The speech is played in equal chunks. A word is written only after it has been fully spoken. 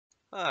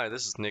Hi,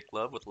 this is Nick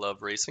Love with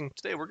Love Racing.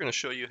 Today we're going to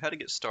show you how to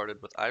get started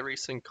with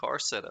iRacing car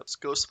setups,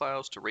 ghost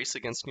files to race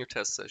against in your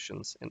test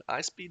sessions, and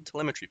iSpeed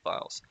telemetry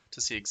files to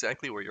see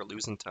exactly where you're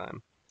losing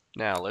time.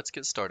 Now let's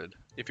get started.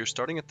 If you're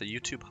starting at the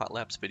YouTube Hot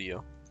Laps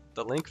video,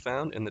 the link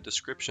found in the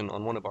description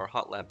on one of our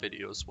Hot Lap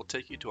videos will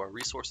take you to our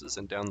resources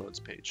and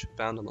downloads page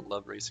found on the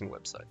Love Racing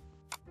website.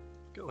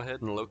 Go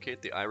ahead and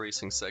locate the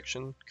iRacing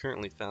section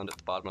currently found at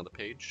the bottom of the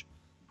page.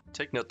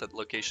 Take note that the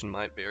location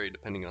might vary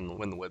depending on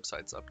when the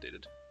website's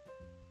updated.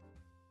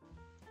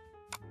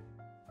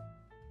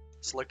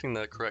 Selecting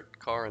the correct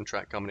car and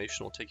track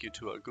combination will take you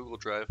to a Google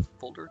Drive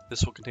folder.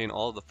 This will contain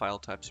all of the file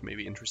types you may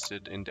be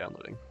interested in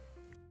downloading.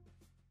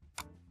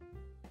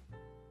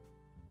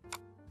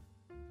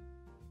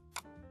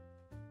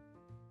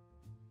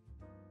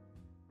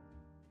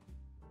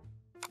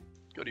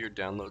 Go to your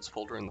Downloads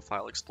folder in the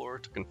File Explorer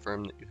to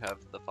confirm that you have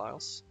the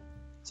files.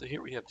 So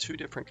here we have two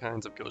different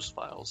kinds of ghost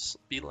files,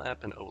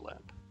 blap and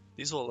olap.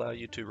 These will allow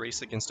you to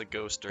race against a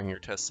ghost during your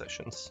test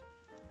sessions.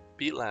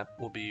 Blap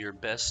will be your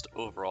best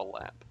overall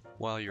lap,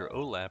 while your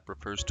olap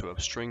refers to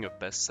a string of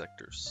best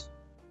sectors.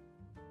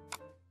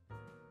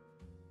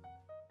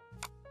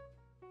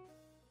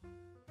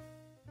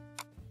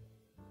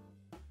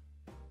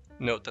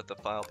 Note that the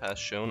file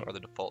paths shown are the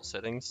default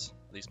settings.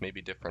 These may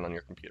be different on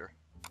your computer.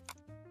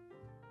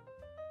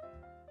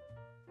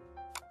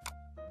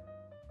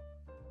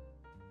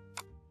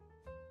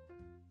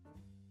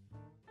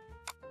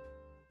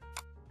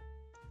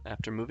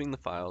 After moving the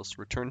files,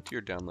 return to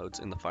your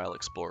downloads in the File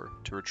Explorer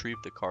to retrieve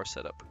the car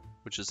setup,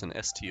 which is an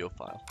STO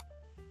file.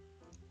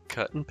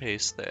 Cut and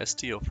paste the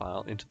STO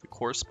file into the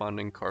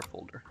corresponding car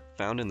folder,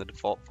 found in the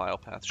default file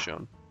path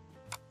shown.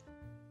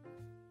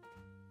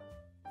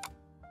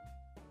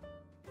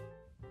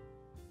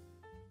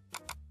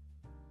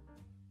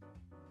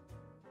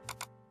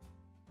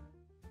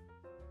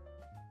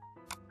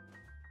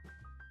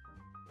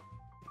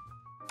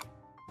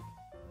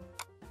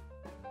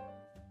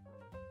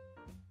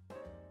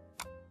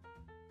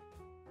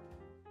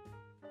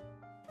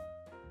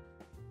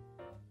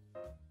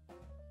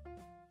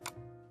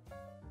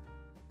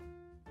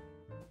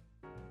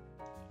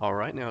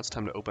 Alright, now it's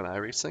time to open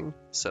iRacing,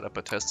 set up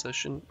a test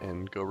session,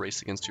 and go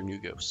race against your new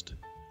ghost.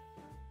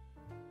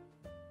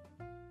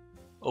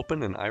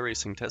 Open an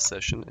iRacing test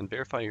session and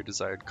verify your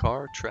desired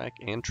car, track,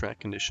 and track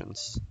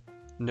conditions.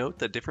 Note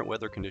that different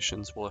weather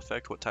conditions will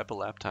affect what type of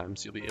lap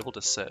times you'll be able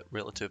to set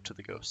relative to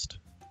the ghost.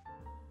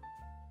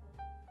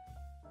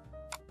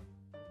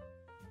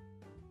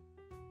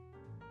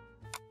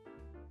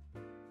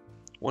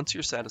 Once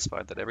you're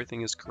satisfied that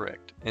everything is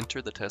correct,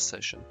 enter the test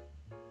session.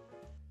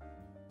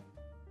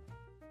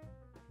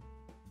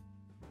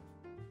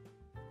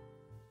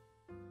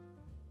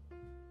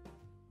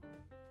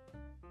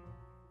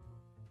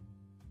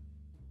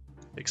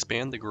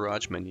 Expand the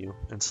garage menu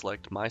and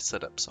select My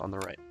Setups on the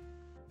right.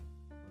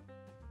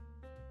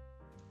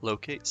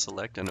 Locate,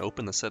 select, and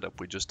open the setup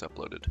we just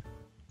uploaded.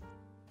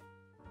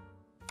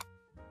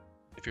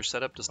 If your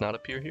setup does not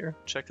appear here,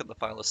 check that the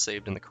file is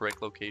saved in the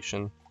correct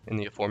location in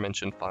the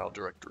aforementioned file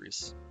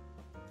directories.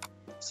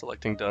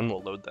 Selecting Done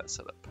will load that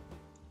setup.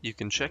 You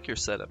can check your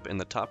setup in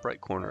the top right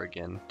corner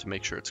again to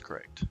make sure it's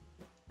correct.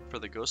 For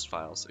the ghost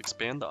files,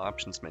 expand the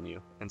Options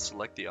menu and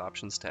select the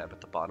Options tab at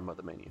the bottom of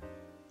the menu.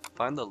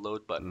 Find the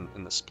Load button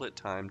in the Split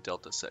Time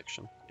Delta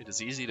section. It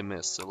is easy to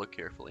miss, so look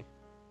carefully.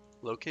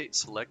 Locate,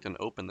 select, and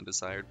open the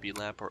desired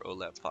blap or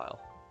olap file.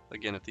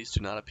 Again, if these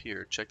do not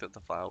appear, check that the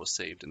file was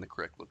saved in the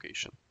correct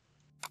location.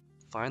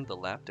 Find the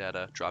Lap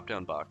Data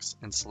drop-down box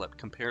and select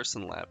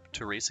Comparison Lap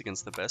to race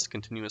against the best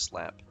continuous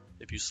lap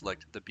if you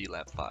selected the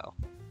blap file.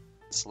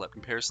 Select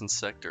Comparison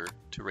Sector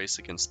to race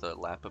against the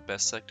lap of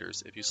best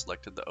sectors if you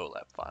selected the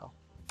olap file.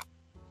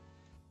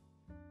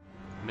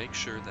 Make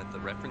sure that the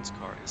reference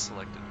car is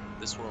selected.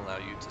 This will allow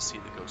you to see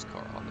the ghost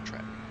car on the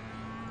track.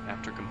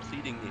 After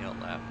completing the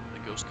outlap, the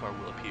ghost car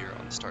will appear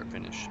on the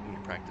start-finish and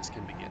your practice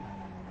can begin.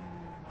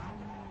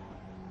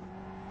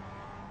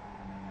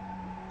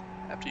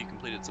 After you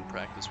completed some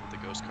practice with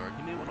the ghost car,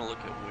 you may want to look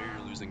at where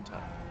you're losing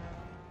time.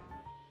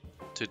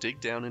 To dig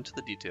down into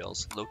the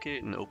details,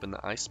 locate and open the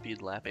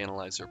iSpeed Lap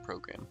Analyzer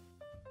program.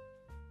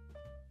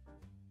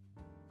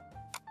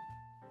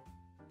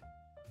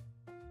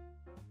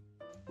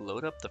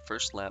 Load up the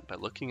first lap by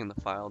looking in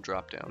the File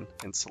dropdown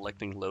and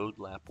selecting Load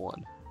Lap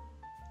 1.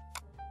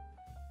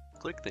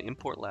 Click the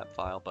Import Lap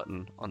File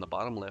button on the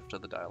bottom left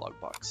of the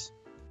dialog box.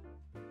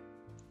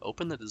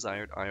 Open the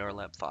desired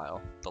irlap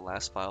file, the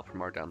last file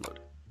from our download.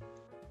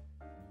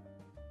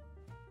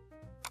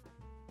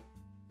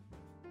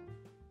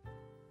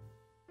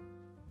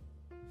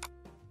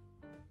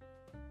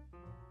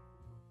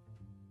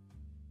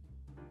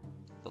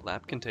 The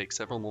lap can take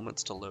several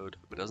moments to load,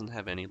 but doesn't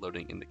have any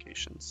loading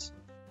indications.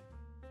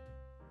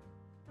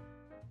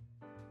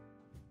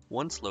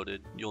 Once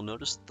loaded, you'll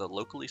notice that the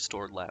locally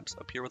stored laps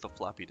appear with a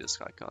floppy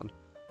disk icon,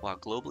 while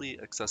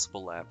globally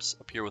accessible laps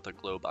appear with a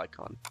globe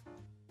icon.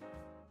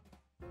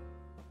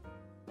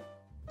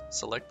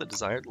 Select the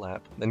desired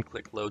lap, then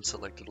click Load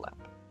Selected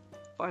Lap.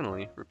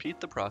 Finally, repeat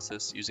the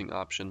process using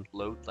option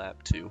Load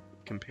Lap 2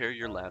 Compare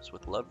your laps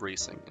with Love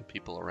Racing and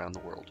people around the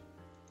world.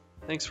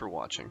 Thanks for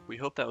watching. We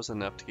hope that was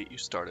enough to get you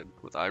started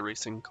with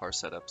iRacing, car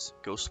setups,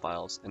 ghost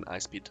files, and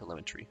iSpeed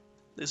telemetry.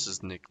 This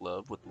is Nick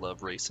Love with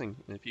Love Racing,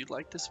 and if you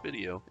like this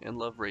video and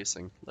love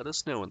racing, let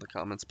us know in the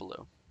comments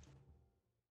below.